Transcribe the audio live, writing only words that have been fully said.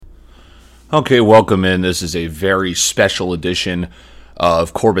Okay, welcome in. This is a very special edition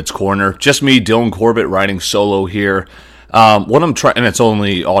of Corbett's Corner. Just me, Dylan Corbett, writing solo here. What I'm trying, and it's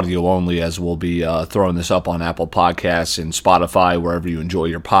only audio only, as we'll be throwing this up on Apple Podcasts and Spotify, wherever you enjoy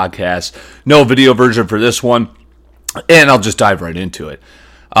your podcasts. No video version for this one, and I'll just dive right into it.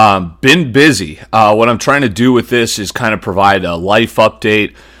 Been busy. What I'm trying to do with this is kind of provide a life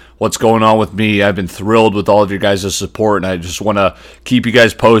update. What's going on with me. I've been thrilled with all of your guys' support, and I just want to keep you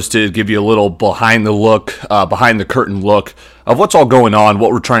guys posted, give you a little behind the curtain look of what's all going on,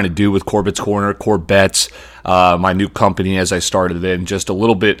 what we're trying to do with Corbett's Corner, Corbetts, my new company as I started in. Just a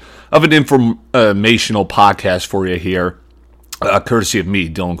little bit of an informational podcast for you here, courtesy of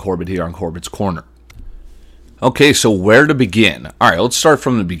me, Dylan Corbett, here on Corbett's Corner. Okay, so where to begin? All right, let's start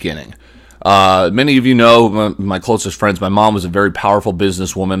from the beginning. Many of you know, my closest friends, my mom was a very powerful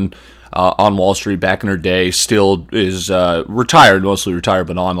businesswoman on Wall Street back in her day, still is mostly retired,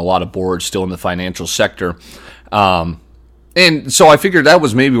 but on a lot of boards, still in the financial sector. And so I figured that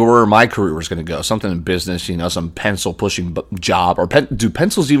was maybe where my career was going to go, something in business, some pencil-pushing job. Or do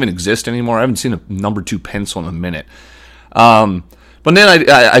pencils even exist anymore? I haven't seen a number 2 pencil in a minute. But then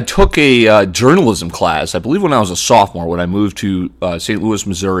I took a journalism class, I believe when I was a sophomore, when I moved to St. Louis,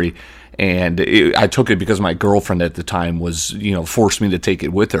 Missouri. And I took it because my girlfriend at the time was, forced me to take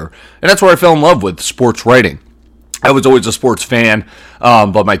it with her. And that's where I fell in love with sports writing. I was always a sports fan,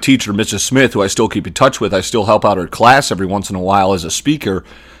 but my teacher, Mrs. Smith, who I still keep in touch with, I still help out her class every once in a while as a speaker.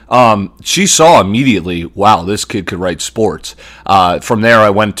 She saw immediately, wow, this kid could write sports. From there, I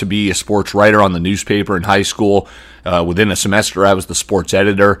went to be a sports writer on the newspaper in high school. Within a semester, I was the sports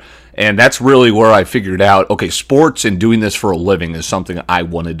editor. And that's really where I figured out, okay, sports and doing this for a living is something I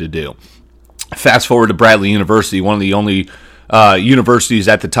wanted to do. Fast forward to Bradley University, one of the only universities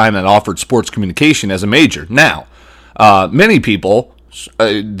at the time that offered sports communication as a major. Now, many people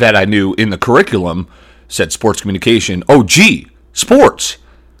that I knew in the curriculum said sports communication. Oh, gee, sports.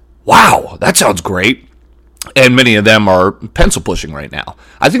 Wow, that sounds great. And many of them are pencil pushing right now.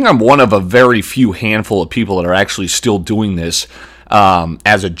 I think I'm one of a very few handful of people that are actually still doing this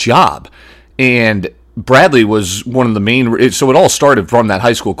as a job. And Bradley was one of the main, so it all started from that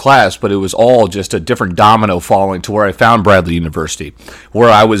high school class, but it was all just a different domino falling to where I found Bradley University, where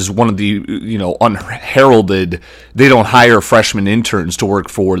I was one of the, unheralded, they don't hire freshman interns to work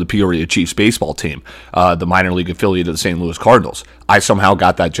for the Peoria Chiefs baseball team, the minor league affiliate of the St. Louis Cardinals. I somehow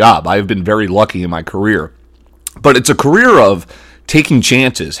got that job. I've been very lucky in my career. But it's a career of taking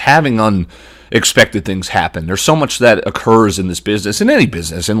chances, having unexpected things happen. There's so much that occurs in this business, in any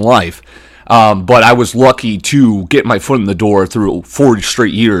business, in life. But I was lucky to get my foot in the door through 4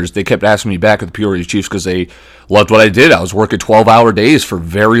 straight years. They kept asking me back at the Peoria Chiefs because they loved what I did. I was working 12-hour days for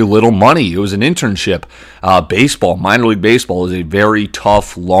very little money. It was an internship. Baseball, minor league baseball, is a very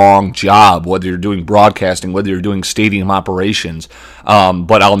tough, long job, whether you're doing broadcasting, whether you're doing stadium operations.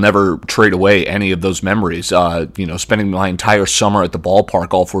 But I'll never trade away any of those memories. Spending my entire summer at the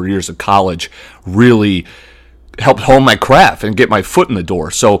ballpark, all 4 years of college, really helped hone my craft and get my foot in the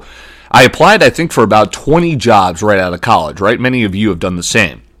door. So I applied, I think, for about 20 jobs right out of college, right? Many of you have done the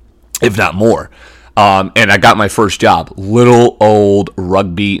same, if not more. And I got my first job, little old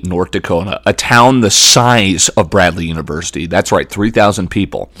Rugby, North Dakota, a town the size of Bradley University. That's right, 3,000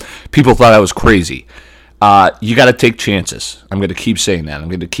 people. People thought I was crazy. You got to take chances. I'm going to keep saying that. I'm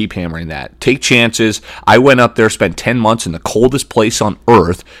going to keep hammering that. Take chances. I went up there, spent 10 months in the coldest place on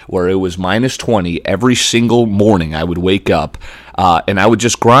earth where it was minus 20 every single morning. I would wake up and I would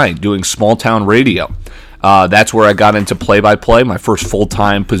just grind doing small town radio. That's where I got into play-by-play, my first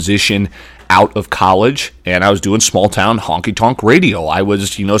full-time position out of college, and I was doing small-town honky-tonk radio. I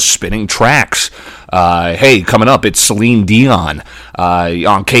was, spinning tracks. Hey, coming up, it's Celine Dion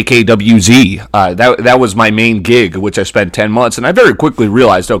on KKWZ. That was my main gig, which I spent 10 months, and I very quickly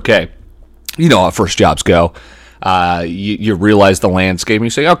realized, okay, how first jobs go. You realize the landscape, and you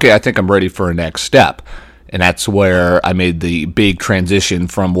say, okay, I think I'm ready for a next step. And that's where I made the big transition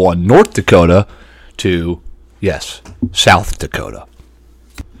from North Dakota to, yes, South Dakota.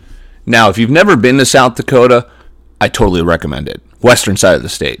 Now, if you've never been to South Dakota, I totally recommend it. Western side of the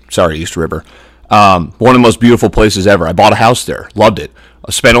state. Sorry, East River. One of the most beautiful places ever. I bought a house there. Loved it.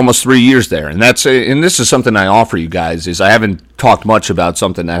 I spent almost 3 years there. And this is something I offer you guys, is I haven't talked much about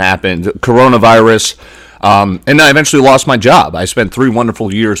something that happened. Coronavirus. And I eventually lost my job. I spent 3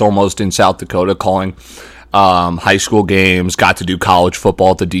 wonderful years almost in South Dakota calling high school games. Got to do college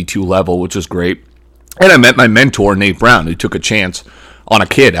football at the D2 level, which was great. And I met my mentor, Nate Brown, who took a chance on a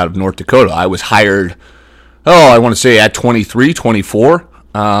kid out of North Dakota. I was hired, I want to say at 23, 24.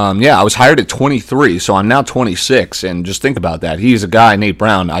 Yeah, I was hired at 23, so I'm now 26, and just think about that. He's a guy, Nate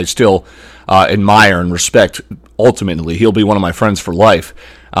Brown, I still admire and respect. Ultimately, he'll be one of my friends for life.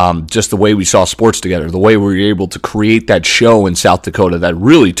 Just the way we saw sports together, the way we were able to create that show in South Dakota that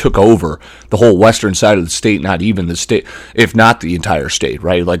really took over the whole western side of the state, not even the state, if not the entire state,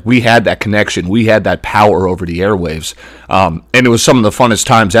 right? Like, we had that connection, we had that power over the airwaves, and it was some of the funnest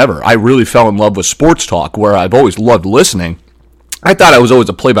times ever. I really fell in love with sports talk, where I've always loved listening. I thought I was always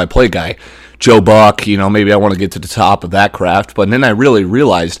a play-by-play guy. Joe Buck, maybe I want to get to the top of that craft, but then I really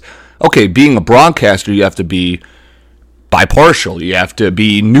realized, okay, being a broadcaster, you have to be bipartial, you have to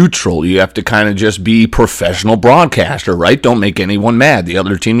be neutral, you have to kind of just be professional broadcaster, right? Don't make anyone mad, the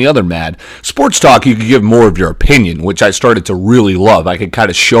other team, the other mad. Sports talk, you could give more of your opinion, which I started to really love. I could kind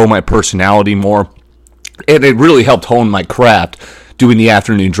of show my personality more, and it really helped hone my craft doing the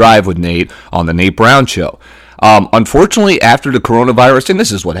afternoon drive with Nate on the Nate Brown Show. Unfortunately, after the coronavirus, and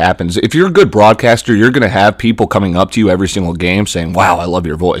this is what happens, if you're a good broadcaster, you're going to have people coming up to you every single game saying, wow, I love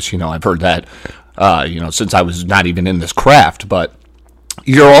your voice. I've heard that since I was not even in this craft, but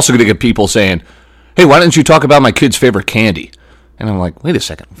you're also going to get people saying, hey, why didn't you talk about my kid's favorite candy? And I'm like, wait a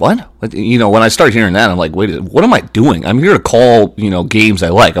second, what? When I start hearing that, I'm like, wait, what am I doing? I'm here to call, games I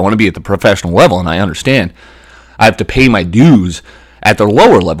like. I want to be at the professional level, and I understand I have to pay my dues at the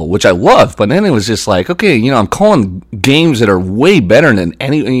lower level, which I love. But then it was just like, okay, I'm calling games that are way better than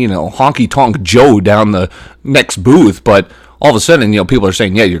any, honky-tonk Joe down the next booth. But all of a sudden, people are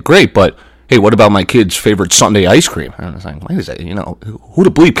saying, yeah, you're great, but hey, what about my kid's favorite Sunday ice cream? And I was like, wait a second, who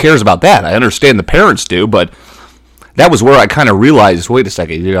the bleep cares about that? I understand the parents do, but that was where I kind of realized, wait a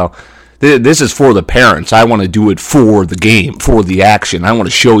second, this is for the parents. I want to do it for the game, for the action. I want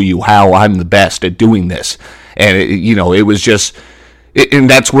to show you how I'm the best at doing this. And, it was just, and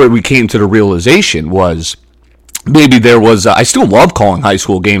that's where we came to the realization was, maybe there was, I still love calling high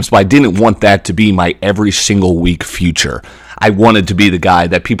school games, but I didn't want that to be my every single week future. I wanted to be the guy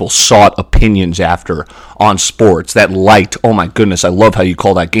that people sought opinions after on sports, that liked, oh my goodness, I love how you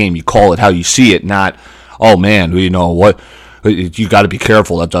call that game. You call it how you see it, not, oh man, what, you got to be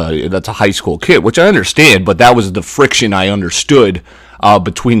careful, that's a high school kid, which I understand, but that was the friction I understood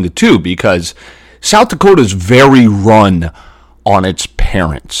between the two, because South Dakota is very run on its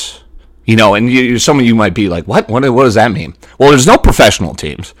parents. And some of you might be like, what does that mean? Well, there's no professional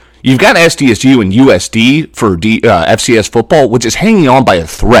teams. You've got SDSU and USD for FCS football, which is hanging on by a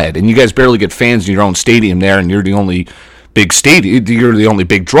thread, and you guys barely get fans in your own stadium there, and you're the only big stadium, you're the only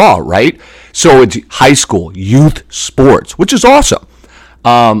big draw, right? So it's high school, youth sports, which is awesome.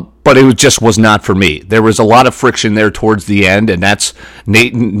 But it just was not for me. There was a lot of friction there towards the end, and that's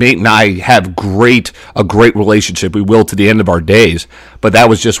Nate and I have a great relationship. We will to the end of our days, but that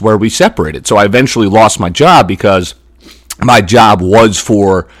was just where we separated. So I eventually lost my job because my job was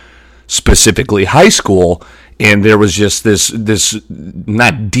for specifically high school, and there was just this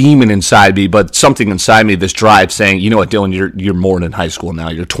not demon inside me, but something inside me, this drive saying, you know what, Dylan, you're more than high school now.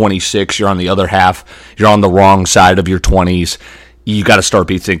 You're 26. You're on the other half. You're on the wrong side of your 20s. You got to start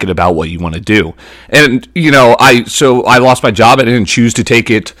thinking about what you want to do. And, I lost my job. I didn't choose to take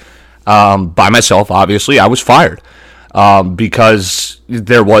it by myself, obviously. I was fired because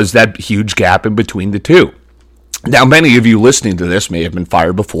there was that huge gap in between the two. Now, many of you listening to this may have been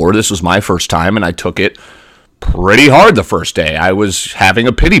fired before. This was my first time, and I took it pretty hard the first day. I was having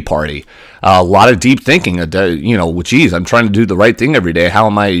a pity party, a lot of deep thinking, geez, I'm trying to do the right thing every day. How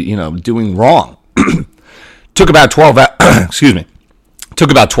am I, doing wrong? Took about 12 Took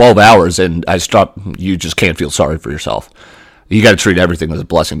about 12 hours, and I stopped. You just can't feel sorry for yourself. You got to treat everything as a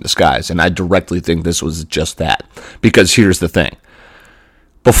blessing in disguise, and I directly think this was just that. Because here's the thing.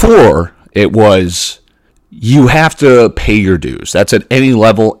 Before, it was, you have to pay your dues. That's at any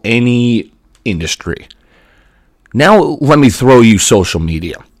level, any industry. Now, let me throw you social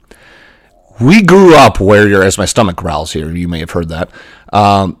media. We grew up where as my stomach growls here, you may have heard that.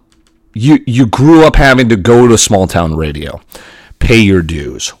 You grew up having to go to small town radio, pay your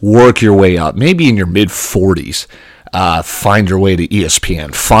dues, work your way up, maybe in your mid-40s, find your way to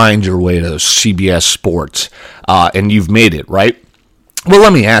ESPN, find your way to CBS Sports, and you've made it, right? Well,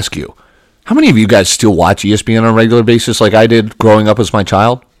 let me ask you, how many of you guys still watch ESPN on a regular basis like I did growing up as my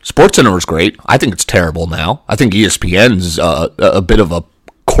child? SportsCenter was great. I think it's terrible now. I think ESPN's a bit of a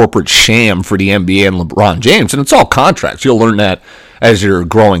corporate sham for the NBA and LeBron James, and it's all contracts. You'll learn that as you're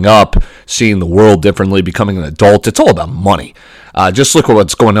growing up, seeing the world differently, becoming an adult. It's all about money. Just look at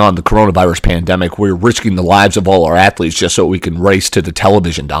what's going on in the coronavirus pandemic. We're risking the lives of all our athletes just so we can race to the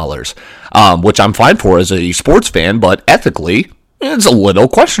television dollars, which I'm fine for as a sports fan, but ethically, It's a little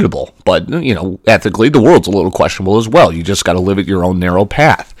questionable, but, ethically, the world's a little questionable as well. You just got to live at your own narrow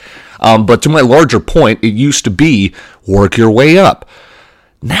path. But to my larger point, it used to be work your way up.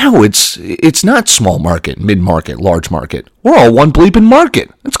 Now it's not small market, mid-market, large market. We're all one bleeping market.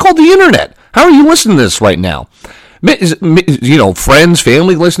 It's called the internet. How are you listening to this right now? Friends,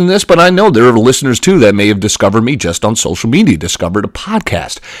 family listen to this, but I know there are listeners too that may have discovered me just on social media, discovered a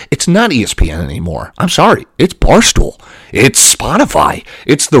podcast. It's not ESPN anymore. I'm sorry. It's Barstool. It's Spotify.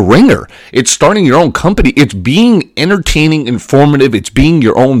 It's The Ringer. It's starting your own company. It's being entertaining, informative. It's being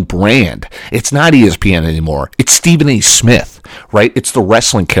your own brand. It's not ESPN anymore. It's Stephen A. Smith, right? It's the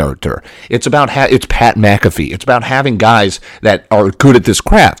wrestling character. It's about it's Pat McAfee. It's about having guys that are good at this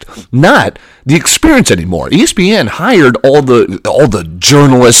craft, not the experience anymore. ESPN hired all the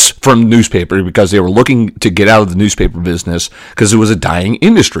journalists from newspaper because they were looking to get out of the newspaper business because it was a dying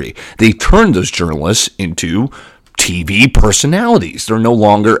industry. They turned those journalists into TV personalities. They're no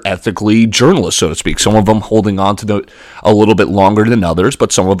longer ethically journalists, so to speak. Some of them holding on to a little bit longer than others,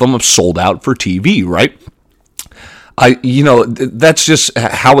 but some of them have sold out for TV, right? That's just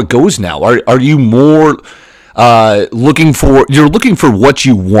how it goes now. Are you more looking for what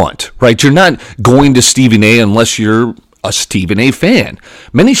you want, right? You're not going to Stephen A unless you're a Stephen A fan.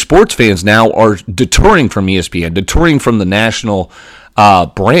 Many sports fans now are deterring from ESPN, deterring from the national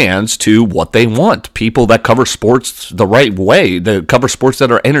brands to what they want. People that cover sports the right way, that cover sports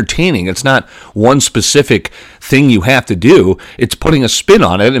that are entertaining. It's not one specific thing you have to do. It's putting a spin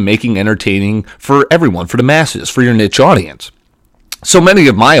on it and making entertaining for everyone, for the masses, for your niche audience. So many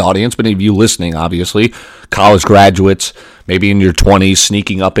of my audience, many of you listening, obviously, college graduates, maybe in your 20s,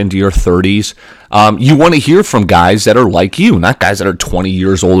 sneaking up into your 30s. You want to hear from guys that are like you, not guys that are 20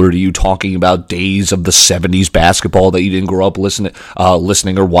 years older to you talking about days of the 70s basketball that you didn't grow up listening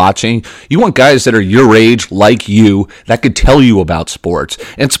or watching. You want guys that are your age, like you, that could tell you about sports.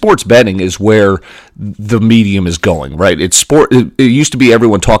 And sports betting is where the medium is going, right? It's sport. It used to be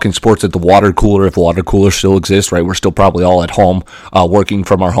everyone talking sports at the water cooler, if water coolers still exist, right? We're still probably all at home working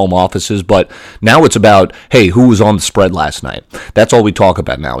from our home offices, but now it's about, hey, who was on the spread last night? That's all we talk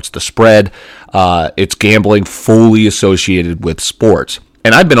about now. It's the spread. It's gambling fully associated with sports.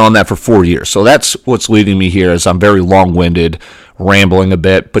 And I've been on that for 4 years. So that's what's leading me here is I'm very long-winded, rambling a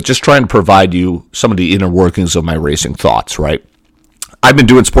bit, but just trying to provide you some of the inner workings of my racing thoughts, right? I've been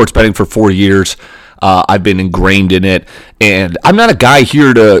doing sports betting for 4 years. I've been ingrained in it, and I'm not a guy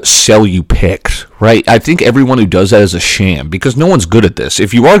here to sell you picks, right? I think everyone who does that is a sham because no one's good at this.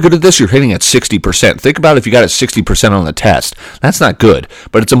 If you are good at this, you're hitting at 60%. Think about if you got a 60% on the test. That's not good,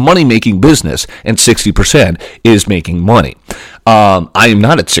 but it's a money-making business, and 60% is making money. I am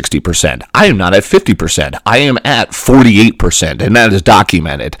not at 60%. I am not at 50%. I am at 48%, and that is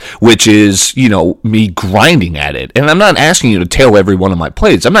documented, which is, me grinding at it. And I'm not asking you to tail every one of my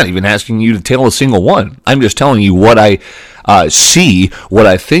plays. I'm not even asking you to tail a single one. I'm just telling you what I see, what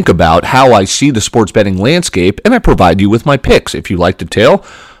I think about, how I see the sports betting landscape, and I provide you with my picks. If you like to tail,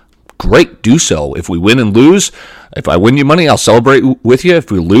 great, do so. If we win and lose, if I win you money, I'll celebrate with you.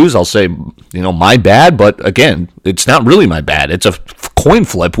 If we lose, I'll say, my bad. But again, it's not really my bad. It's a coin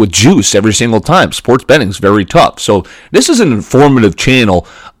flip with juice every single time. Sports betting is very tough. So this is an informative channel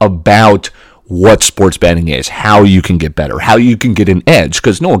about what sports betting is, how you can get better, how you can get an edge,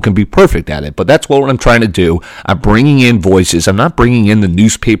 because no one can be perfect at it. But that's what I'm trying to do. I'm bringing in voices. I'm not bringing in the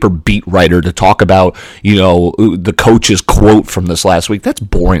newspaper beat writer to talk about, the coach's quote from this last week. That's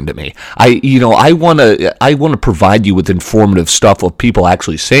boring to me. I want to provide you with informative stuff of people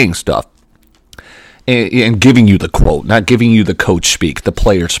actually saying stuff. And giving you the quote, not giving you the coach speak, the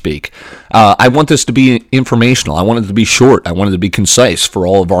player speak. I want this to be informational. I want it to be short. I want it to be concise for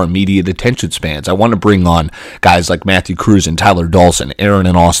all of our immediate attention spans. I want to bring on guys like Matthew Cruz and Tyler Dawson, Aaron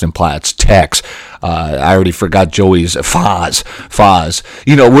and Austin Platts, Tex. I already forgot Joey's Foz.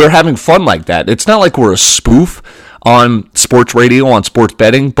 We're having fun like that. It's not like we're a spoof on sports radio, on sports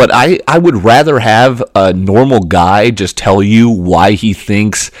betting, but I would rather have a normal guy just tell you why he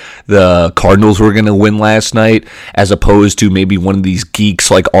thinks the Cardinals were going to win last night, as opposed to maybe one of these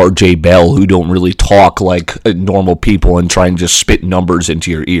geeks like RJ Bell who don't really talk like normal people and try and just spit numbers into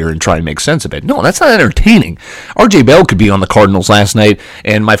your ear and try and make sense of it. No, that's not entertaining. RJ Bell could be on the Cardinals last night,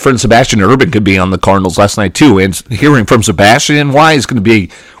 and my friend Sebastian Urban could be on the Cardinals last night too, and hearing from Sebastian why is going to be,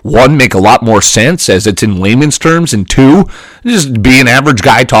 one, make a lot more sense as it's in layman's terms, and two, just be an average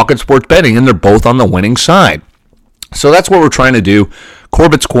guy talking sports betting, and they're both on the winning side. So that's what we're trying to do.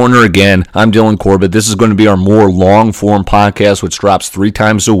 Corbett's Corner again. I'm Dylan Corbett. This is going to be our more long-form podcast, which drops 3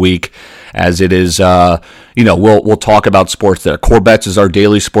 times a week, as it is, we'll talk about sports there. Corbett's is our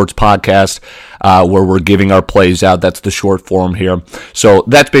daily sports podcast, where we're giving our plays out. That's the short form here. So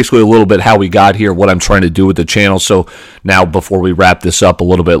that's basically a little bit how we got here, what I'm trying to do with the channel. So now, before we wrap this up, a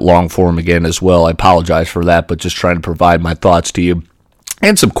little bit long form again as well. I apologize for that, but just trying to provide my thoughts to you.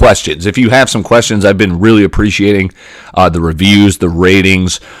 And some questions. If you have some questions, I've been really appreciating the reviews, the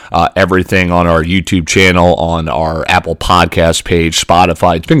ratings, everything on our YouTube channel, on our Apple Podcast page,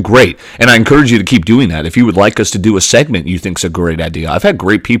 Spotify. It's been great, and I encourage you to keep doing that. If you would like us to do a segment you think is a great idea, I've had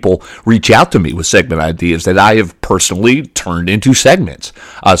great people reach out to me with segment ideas that I have personally turned into segments.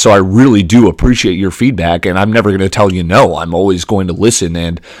 So I really do appreciate your feedback, and I'm never going to tell you no. I'm always going to listen,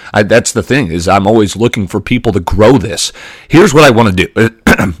 and that's the thing, is I'm always looking for people to grow this. Here's what I want to do.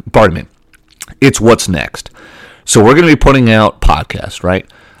 Pardon me. It's what's next. So we're going to be putting out podcasts, right?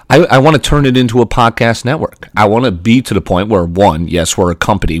 I want to turn it into a podcast network. I want to be to the point where, one, yes, we're a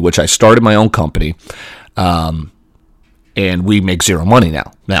company, which I started my own company, and we make zero money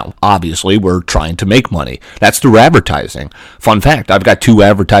now. Now, obviously, we're trying to make money. That's through advertising. Fun fact, I've got 2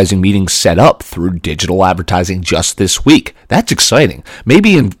 advertising meetings set up through digital advertising just this week. That's exciting.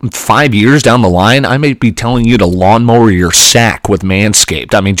 Maybe in 5 years down the line, I may be telling you to lawnmower your sack with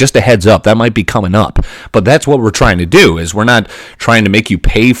Manscaped. I mean, just a heads up, that might be coming up. But that's what we're trying to do, is we're not trying to make you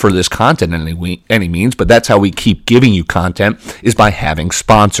pay for this content in any means, but that's how we keep giving you content, is by having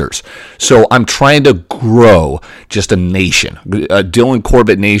sponsors. So I'm trying to grow just a nation, a Dylan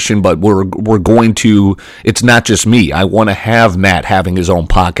Corbett nation, but we're going to, it's not just me. I want to have Matt having his own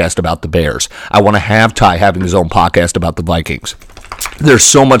podcast about the Bears. I want to have Ty having his own podcast about the Vikings. There's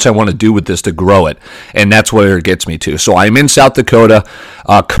so much I want to do with this to grow it, and that's where it gets me to. So I'm in South Dakota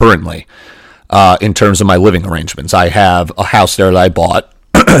currently in terms of my living arrangements. I have a house there that I bought,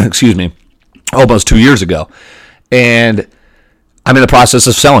 excuse me, almost 2 years ago, and I'm in the process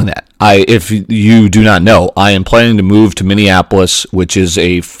of selling that. If you do not know, I am planning to move to Minneapolis, which is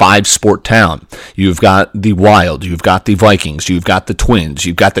a 5-sport town. You've got the Wild, you've got the Vikings, you've got the Twins,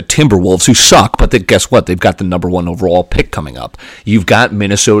 you've got the Timberwolves, who suck, but guess what? They've got the number 1 overall pick coming up. You've got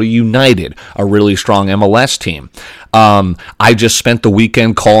Minnesota United, a really strong MLS team. I just spent the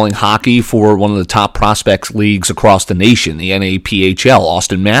weekend calling hockey for one of the top prospects leagues across the nation, the NAPHL.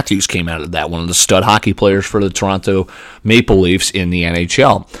 Austin Matthews came out of that, one of the stud hockey players for the Toronto Maple Leafs in the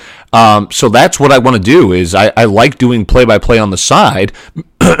NHL. So that's what I want to do, is I like doing play-by-play on the side.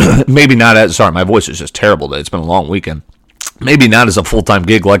 Maybe not as, sorry, my voice is just terrible today. It's been a long weekend. Maybe not as a full-time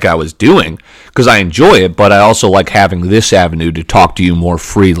gig like I was doing, because I enjoy it, but I also like having this avenue to talk to you more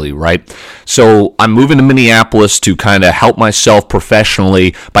freely, right? So I'm moving to Minneapolis to kind of help myself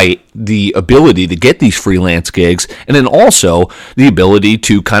professionally by the ability to get these freelance gigs, and then also the ability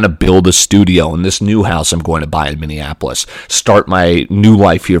to kind of build a studio in this new house I'm going to buy in Minneapolis, start my new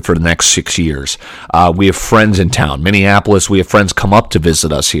life here for the next 6 years. We have friends in town. Minneapolis, we have friends come up to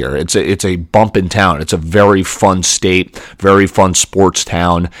visit us here. It's a bump in town. It's a very fun state, very fun sports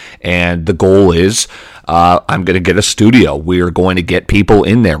town, and the goal is I'm going to get a studio. We're going to get people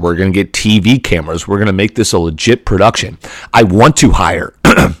in there. We're going to get TV cameras. We're going to make this a legit production. I want to hire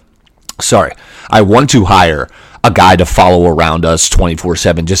a guy to follow around us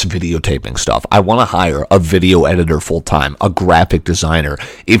 24/7, just videotaping stuff. I want to hire a video editor full-time, a graphic designer.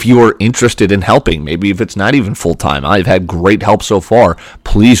 If you are interested in helping, maybe if it's not even full-time, I've had great help so far,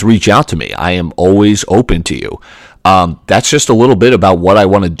 please reach out to me. I am always open to you. That's just a little bit about what I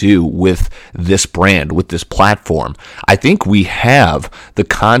want to do with this brand, with this platform. I think we have the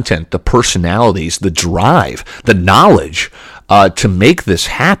content, the personalities, the drive, the knowledge to make this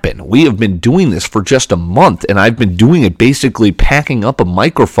happen. We have been doing this for just a month, and I've been doing it basically packing up a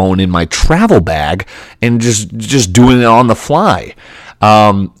microphone in my travel bag and just doing it on the fly.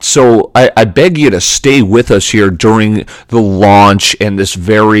 So I beg you to stay with us here during the launch and this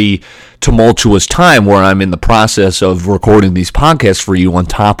very tumultuous time where I'm in the process of recording these podcasts for you on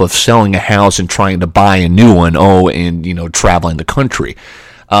top of selling a house and trying to buy a new one, and traveling the country.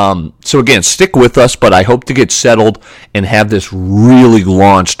 So again, stick with us, but I hope to get settled and have this really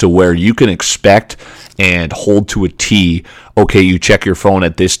launched to where you can expect and hold to a T. Okay, you check your phone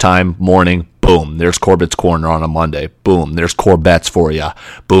at this time, morning, boom, there's Corbett's Corner on a Monday. Boom, there's Corbett's for you.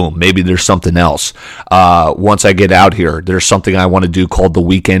 Boom, maybe there's something else. Once I get out here, there's something I want to do called the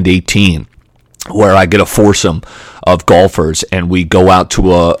Weekend 18, where I get a foursome of golfers and we go out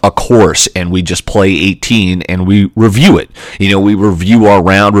to a course and we just play 18 and we review it. We review our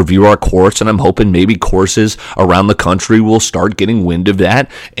round, review our course, and I'm hoping maybe courses around the country will start getting wind of that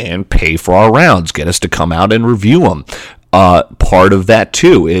and pay for our rounds, get us to come out and review them. part of that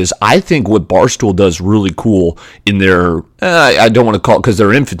too is I think what Barstool does really cool in their I don't want to call it because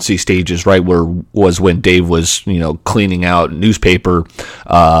their infancy stages, right, was when Dave was cleaning out newspaper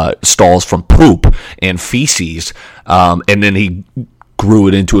stalls from poop and feces, and then he grew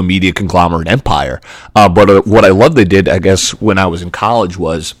it into a media conglomerate empire. But what I love they did, I guess, when I was in college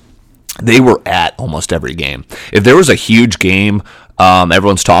was they were at almost every game. If there was a huge game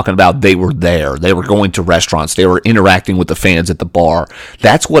everyone's talking about, they were there. They were going to restaurants. They were interacting with the fans at the bar.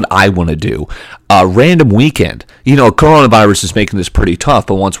 That's what I want to do. Random weekend. Coronavirus is making this pretty tough,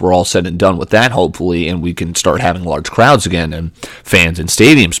 but once we're all said and done with that, hopefully, and we can start having large crowds again and fans in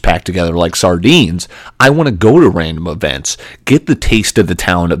stadiums packed together like sardines, I want to go to random events, get the taste of the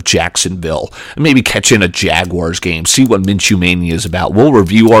town of Jacksonville, and maybe catch in a Jaguars game, see what Minshew Mania is about. We'll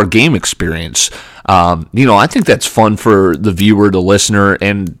review our game experience. I think that's fun for the viewer, the listener,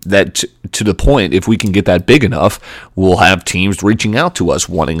 and that to the point, if we can get that big enough, we'll have teams reaching out to us,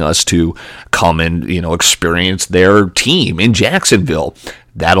 wanting us to come and, experience their team in Jacksonville.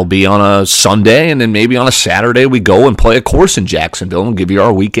 That'll be on a Sunday, and then maybe on a Saturday we go and play a course in Jacksonville and give you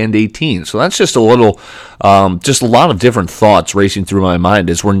our Weekend 18. So that's just a little, just a lot of different thoughts racing through my mind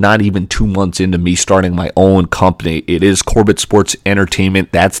as we're not even 2 months into me starting my own company. It is Corbett Sports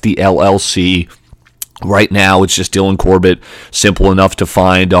Entertainment. That's the LLC. Right now, it's just Dylan Corbett, simple enough to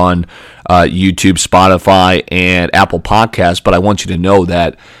find on YouTube, Spotify, and Apple Podcasts. But I want you to know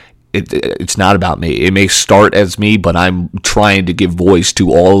that it's not about me. It may start as me, but I'm trying to give voice to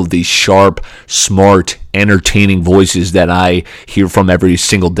all of these sharp, smart, entertaining voices that I hear from every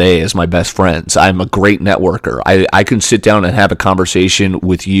single day as my best friends. I'm a great networker. I can sit down and have a conversation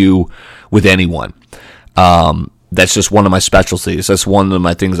with you, with anyone. That's just one of my specialties. That's one of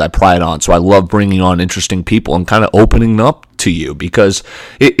my things I pride on. So I love bringing on interesting people and kind of opening up to you because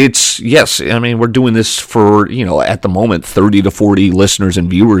we're doing this for, at the moment, 30 to 40 listeners and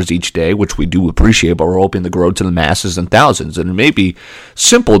viewers each day, which we do appreciate, but we're hoping to grow to the masses and thousands. And it may be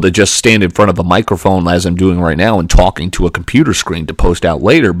simple to just stand in front of a microphone as I'm doing right now and talking to a computer screen to post out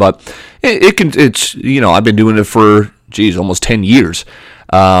later. But I've been doing it for, almost 10 years.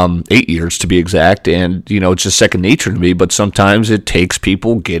 8 years to be exact, and it's just second nature to me, but sometimes it takes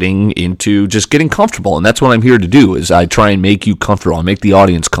people getting comfortable, and that's what I'm here to do, is I try and make you comfortable. I make the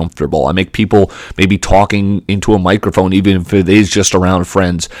audience comfortable. I make people maybe talking into a microphone, even if it is just around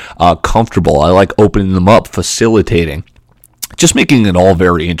friends, comfortable. I like opening them up, facilitating. Just making it all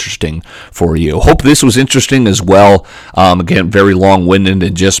very interesting for you. Hope this was interesting as well. Again, very long-winded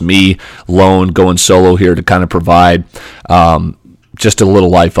and just me alone going solo here to kind of provide just a little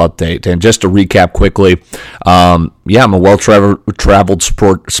life update. And just to recap quickly, I'm a well-traveled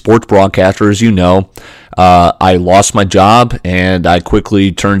sports broadcaster, as you know. I lost my job, and I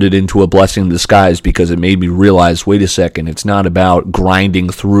quickly turned it into a blessing in disguise because it made me realize, wait a second, it's not about grinding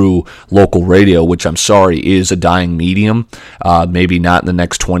through local radio, which I'm sorry is a dying medium. Maybe not in the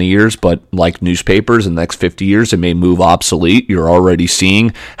next 20 years, but like newspapers, in the next 50 years, it may move obsolete. You're already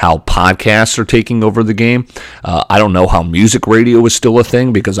seeing how podcasts are taking over the game. I don't know how music radio is still a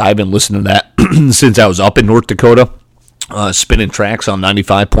thing because I've been listening to that since I was up in North Dakota. Spinning tracks on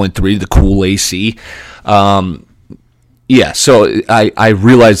 95.3, the cool AC. So I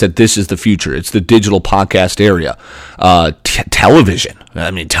realize that this is the future. It's the digital podcast area. Television.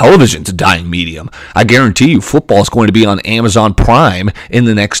 Television's a dying medium. I guarantee you football is going to be on Amazon Prime in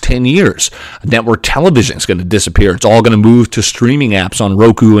the next 10 years. Network television is going to disappear. It's all going to move to streaming apps on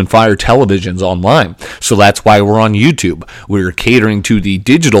Roku and Fire televisions online. So that's why we're on YouTube. We're catering to the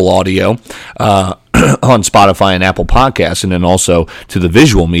digital audio on Spotify and Apple Podcasts, and then also to the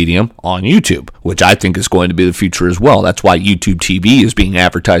visual medium on YouTube, which I think is going to be the future as well. That's why YouTube TV is being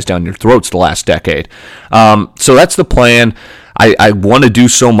advertised down your throats the last decade. So that's the plan. I want to do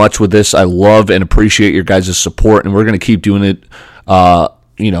so much with this. I love and appreciate your guys' support, and we're going to keep doing it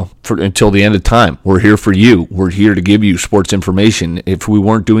until the end of time. We're here for you. We're here to give you sports information. If we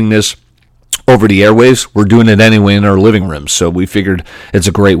weren't doing this over the airwaves, we're doing it anyway in our living rooms. So we figured it's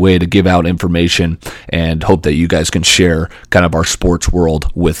a great way to give out information and hope that you guys can share kind of our sports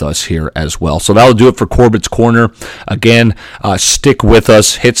world with us here as well. So that'll do it for Corbett's Corner. Again, stick with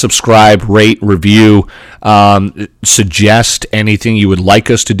us, hit subscribe, rate, review, suggest anything you would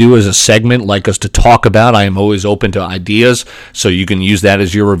like us to do as a segment, like us to talk about. I am always open to ideas, so you can use that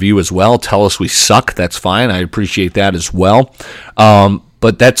as your review as well. Tell us we suck. That's fine. I appreciate that as well.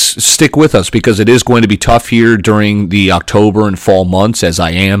 But stick with us because it is going to be tough here during the October and fall months, as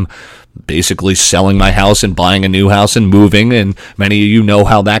I am basically selling my house and buying a new house and moving, and many of you know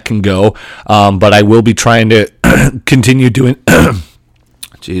how that can go. But I will be trying to continue doing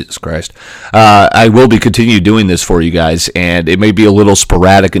Jesus Christ. I will be continue doing this for you guys, and it may be a little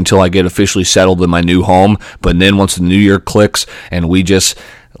sporadic until I get officially settled in my new home, but then once the new year clicks and we just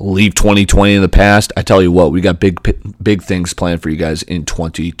leave 2020 in the past, I tell you what, we got big things planned for you guys in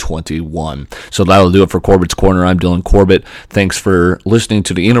 2021. So that'll do it for Corbett's Corner. I'm Dylan Corbett. Thanks for listening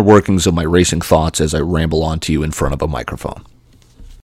to the inner workings of my racing thoughts as I ramble on to you in front of a microphone.